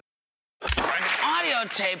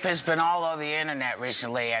videotape has been all over the internet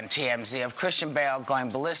recently and TMZ of Christian Bale going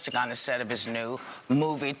ballistic on the set of his new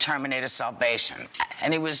movie, Terminator Salvation.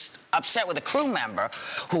 And he was upset with a crew member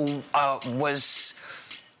who was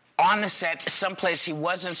on the set someplace he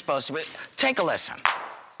wasn't supposed to be. Take a listen.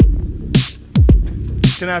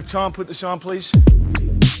 Can I have Tom put this on, please?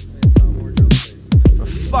 For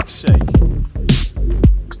fuck's sake.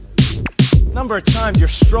 Number of times you're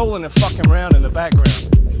strolling and fucking around in the background.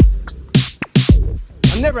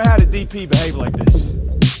 I've never had a DP behave like this.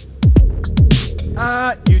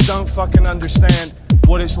 You don't fucking understand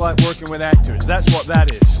what it's like working with actors. That's what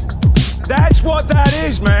that is. That's what that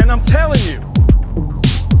is, man. I'm telling you.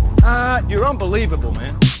 You're unbelievable,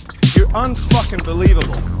 man. You're unfucking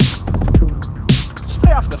believable.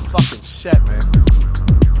 Stay off the fucking set, man.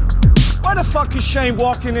 Why the fuck is Shane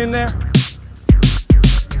walking in there?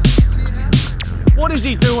 What is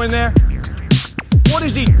he doing there? What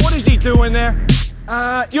is he doing there?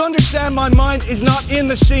 Do you understand my mind is not in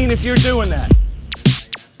the scene if you're doing that?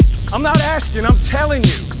 I'm not asking, I'm telling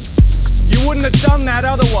you. You wouldn't have done that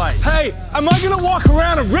otherwise. Hey, am I gonna walk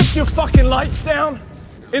around and rip your fucking lights down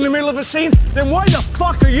in the middle of a scene? Then why the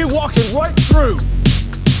fuck are you walking right through?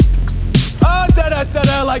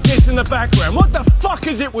 Da-da-da-da like this in the background. What the fuck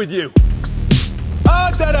is it with you?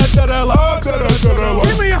 Da-da-da-da.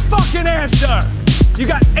 Give me a fucking answer. You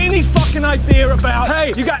got any fucking idea about,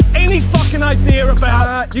 hey, you got any fucking idea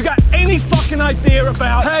about, you got any fucking idea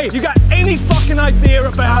about, hey, you got any fucking idea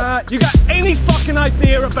about, you got any fucking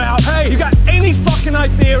idea about, hey, you got any fucking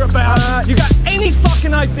idea about, you got any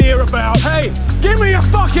fucking idea about, hey, give me a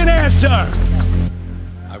fucking answer.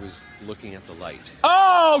 I was looking at the light.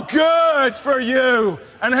 Oh, good for you.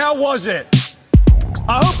 And how was it?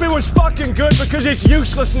 I hope it was fucking good because it's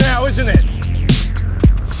useless now, isn't it?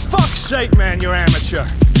 Fuck's sake, man, you're amateur.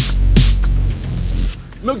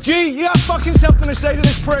 McG, you got fucking something to say to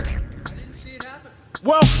this prick? I didn't see it happen.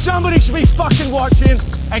 Well, somebody should be fucking watching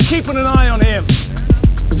and keeping an eye on him.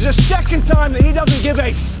 It's the second time that he doesn't give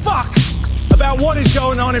a fuck about what is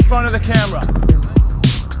going on in front of the camera.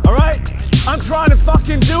 All right? I'm trying to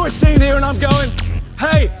fucking do a scene here and I'm going,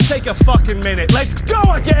 hey, take a fucking minute. Let's go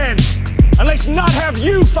again. And let's not have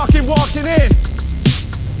you fucking walking in.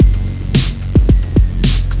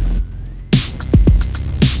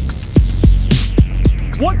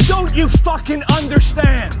 What don't you fucking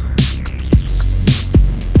understand?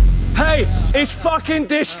 Hey, it's fucking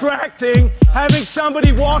distracting having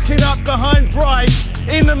somebody walking up behind Bryce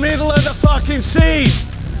in the middle of the fucking scene.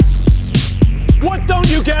 What don't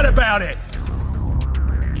you get about it?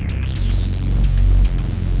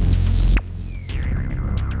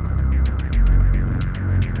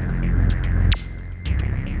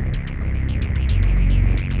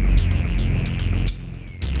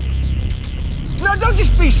 Now don't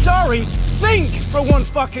just be sorry, think for one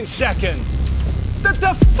fucking second. What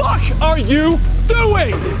the fuck are you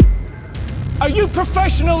doing? Are you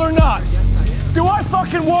professional or not? Yes, I am. Do I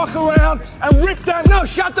fucking walk around and rip down? No,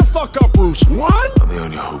 shut the fuck up, Bruce. What? I'm the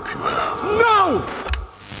only hope you have. No!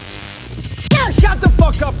 Yeah, shut the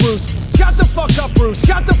fuck up, Bruce. Shut the fuck up, Bruce.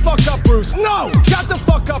 Shut the fuck up, Bruce. No! Shut the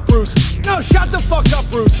fuck up, Bruce. No, shut the fuck up,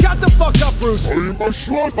 Bruce. Shut the fuck up, Bruce.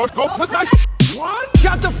 What?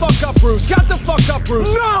 Shut the fuck up, Bruce. Shut the fuck up,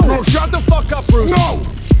 Bruce. No! Shut the fuck up, Bruce. No!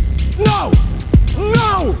 No!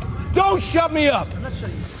 No! Don't shut me up. I'm not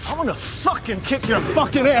shutting you. I'm gonna fucking kick your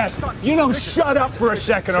fucking ass. You know, shut up for a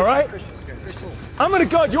second, all right? I'm gonna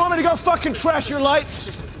go. Do you want me to go fucking trash your lights?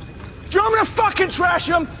 Do you want me to fucking trash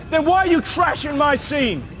them? Then why are you trashing my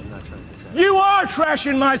scene? I'm not trying to trash. You are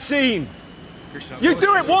trashing my scene. You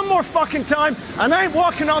do it one more fucking time, and I ain't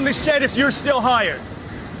walking on this set if you're still hired.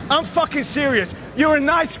 I'm fucking serious. You're a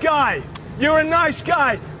nice guy. You're a nice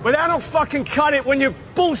guy, but I don't fucking cut it when you're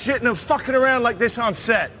bullshitting and fucking around like this on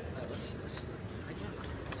set.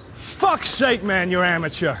 Fuck's sake, man, you're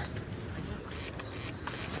amateur.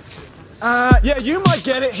 Yeah, you might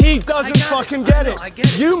get it. He doesn't fucking get it. I get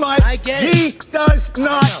it. You might. I get it. He does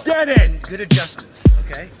not get it. Good adjustments,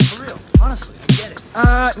 okay? For real, honestly, I get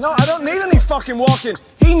it. No, I don't need any fucking walking.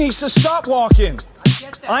 He needs to stop walking. I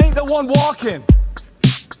get that. I ain't the one walking.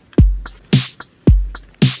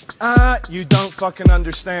 You don't fucking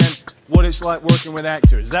understand what it's like working with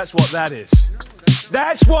actors. That's what that is.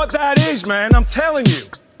 That's what that is, man. I'm telling you.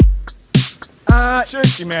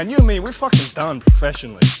 Seriously, man, you and me, we're fucking done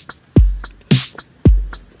professionally.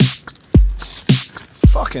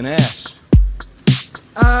 Fucking ass.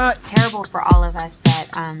 It's terrible for all of us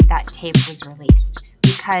that that tape was released.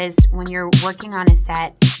 We because when you're working on a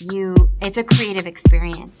set, it's a creative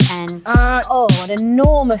experience. And Oh, an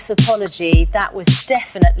enormous apology. That was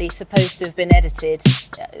definitely supposed to have been edited.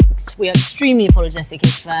 We are extremely apologetic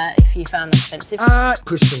if you found that offensive.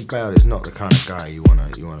 Christian Bale is not the kind of guy you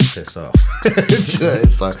wanna piss off.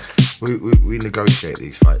 It's like we negotiate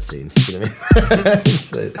these fight scenes. You know what I mean?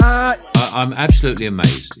 So, I'm absolutely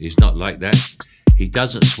amazed. He's not like that. He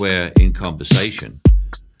doesn't swear in conversation.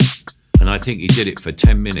 And I think he did it for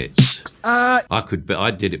 10 minutes.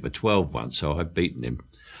 I did it for 12 once, so I've beaten him.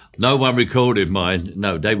 No one recorded mine.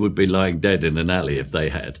 No, they would be lying dead in an alley if they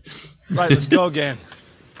had. Right, let's go again.